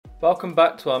Welcome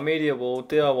back to our media wall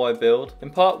DIY build. In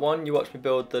part 1 you watched me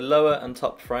build the lower and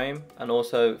top frame and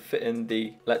also fit in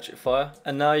the electric fire,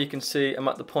 and now you can see I'm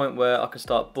at the point where I can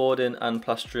start boarding and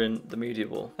plastering the media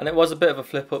wall. And it was a bit of a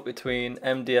flip up between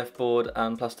MDF board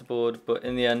and plasterboard, but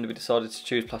in the end we decided to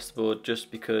choose plasterboard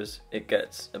just because it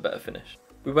gets a better finish.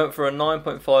 We went for a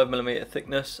 9.5mm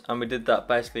thickness, and we did that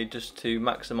basically just to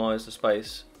maximise the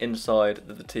space inside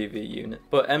the TV unit.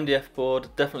 But MDF board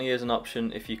definitely is an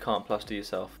option if you can't plaster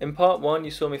yourself. In part 1 you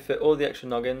saw me fit all the extra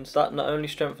noggins. That not only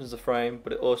strengthens the frame,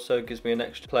 but it also gives me an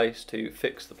extra place to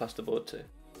fix the plasterboard to.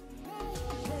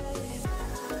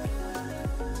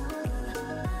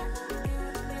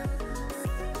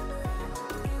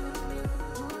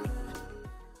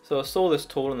 So I saw this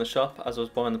tool in the shop as I was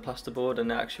buying the plasterboard, and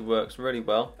it actually works really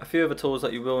well. A few other tools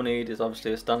that you will need is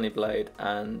obviously a Stanley blade,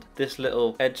 and this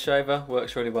little edge shaver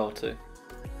works really well too.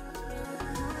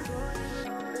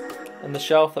 And the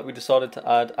shelf that we decided to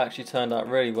add actually turned out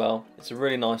really well. It's a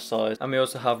really nice size, and we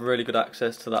also have really good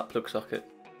access to that plug socket.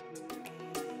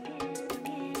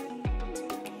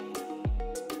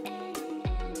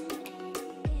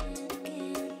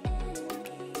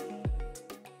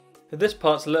 This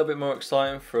part's a little bit more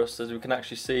exciting for us as we can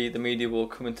actually see the media wall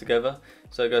coming together.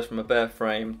 So it goes from a bare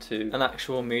frame to an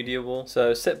actual media wall.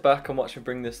 So sit back and watch me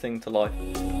bring this thing to life.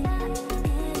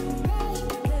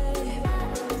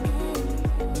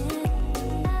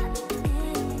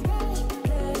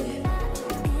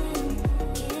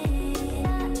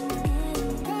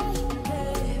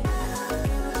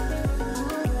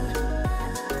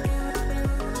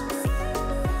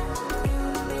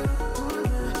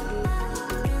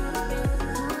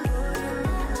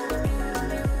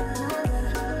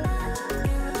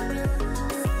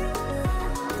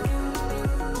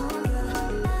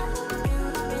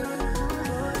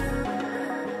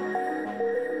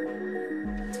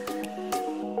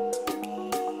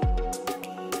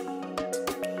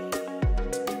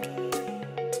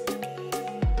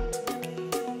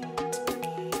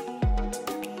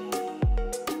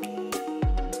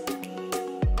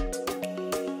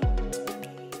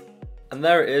 And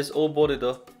there it is, all boarded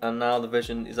up, and now the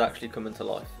vision is actually coming to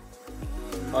life.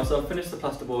 Right, so I've finished the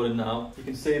plasterboarding now. You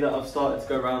can see that I've started to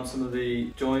go around some of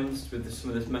the joins with some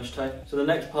of this mesh tape. So the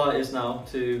next part is now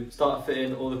to start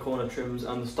fitting all the corner trims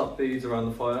and the stop beads around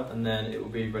the fire, and then it will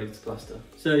be ready to plaster.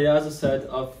 So yeah, as I said,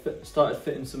 I've started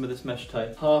fitting some of this mesh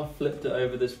tape. Half flipped it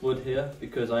over this wood here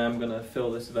because I am going to fill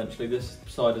this eventually. This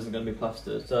side isn't going to be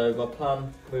plastered. So my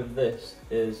plan with this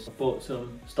is I bought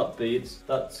some stop beads.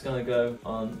 That's going to go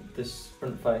on this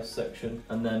front face section,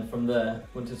 and then from there,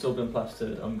 once it's all been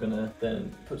plastered, I'm going to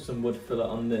then put some wood filler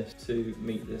on this to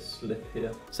meet this lip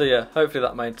here. So yeah, hopefully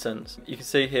that made sense. You can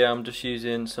see here I'm just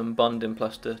using some bonding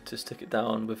plaster to stick it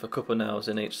down with a couple of nails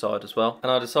in each side as well.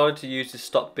 And I decided to use this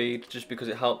stop bead just because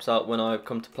it helps out when I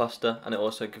come to plaster, and it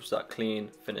also gives that clean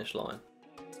finish line.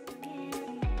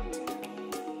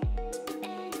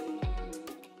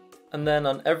 And then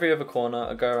on every other corner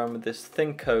I go around with this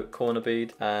thin coat corner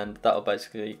bead, and that'll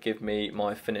basically give me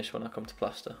my finish when I come to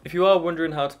plaster. If you are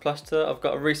wondering how to plaster, I've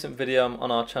got a recent video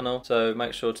on our channel, so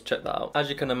make sure to check that out. As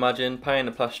you can imagine, paying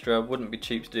a plasterer wouldn't be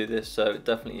cheap to do this, so it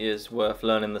definitely is worth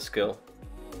learning the skill.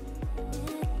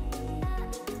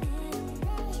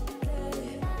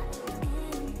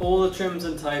 All the trims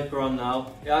and tape are on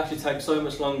now. It actually takes so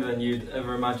much longer than you'd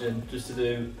ever imagine just to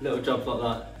do little jobs like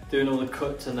that. Doing all the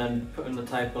cuts and then putting the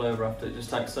tape all over after, it just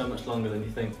takes so much longer than you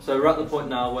think. So we're at the point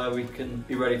now where we can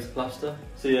be ready to plaster.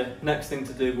 So yeah, next thing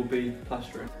to do will be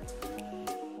plastering.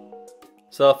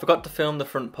 So I forgot to film the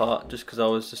front part just because I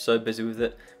was just so busy with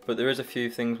it, but there is a few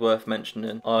things worth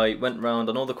mentioning. I went round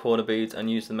on all the corner beads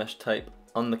and used the mesh tape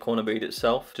on the corner bead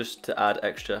itself just to add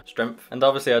extra strength. And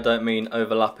obviously I don't mean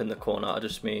overlapping the corner, I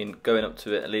just mean going up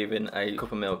to it and leaving a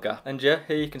couple mil gap. And yeah,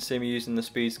 here you can see me using the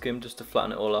speed skim just to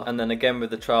flatten it all up, and then again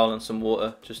with the trowel and some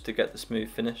water just to get the smooth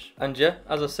finish. And yeah,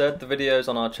 as I said, the video's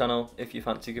on our channel if you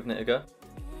fancy giving it a go.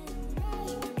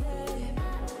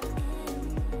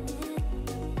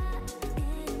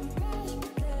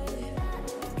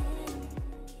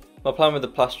 My plan with the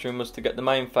plastering was to get the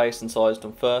main face and sides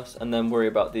done first, and then worry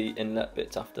about the inlet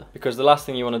bits after. Because the last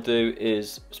thing you want to do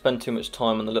is spend too much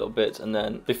time on the little bits, and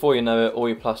then before you know it, all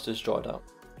your plaster's dried out.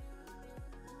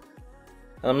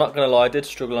 And I'm not going to lie, I did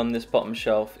struggle on this bottom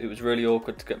shelf. It was really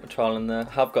awkward to get my trowel in there.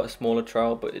 I have got a smaller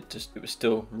trowel, but it was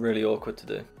still really awkward to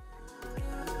do.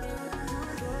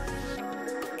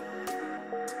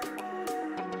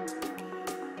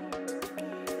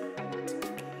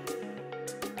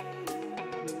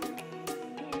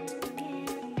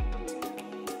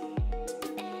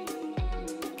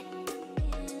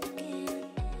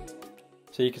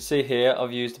 So you can see here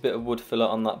I've used a bit of wood filler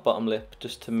on that bottom lip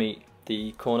just to meet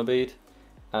the corner bead,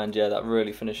 and yeah, that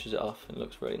really finishes it off and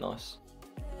looks really nice.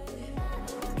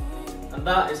 And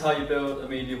that is how you build a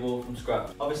media wall from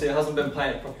scratch. Obviously it hasn't been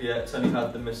painted properly yet, it's only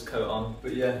had the mist coat on.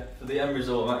 But yeah, for the end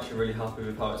result I'm actually really happy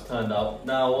with how it's turned out.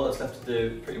 Now all that's left to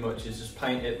do pretty much is just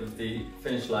paint it with the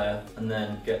finished layer and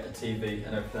then get the TV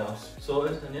and everything else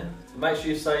sorted, and yeah. Make sure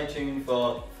you stay tuned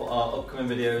for our upcoming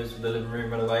videos with the living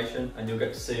room renovation, and you'll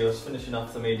get to see us finishing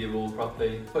off the media wall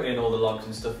properly, putting in all the logs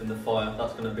and stuff in the fire.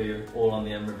 That's going to be all on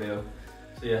the end reveal.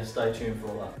 So yeah, stay tuned for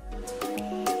all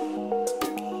that.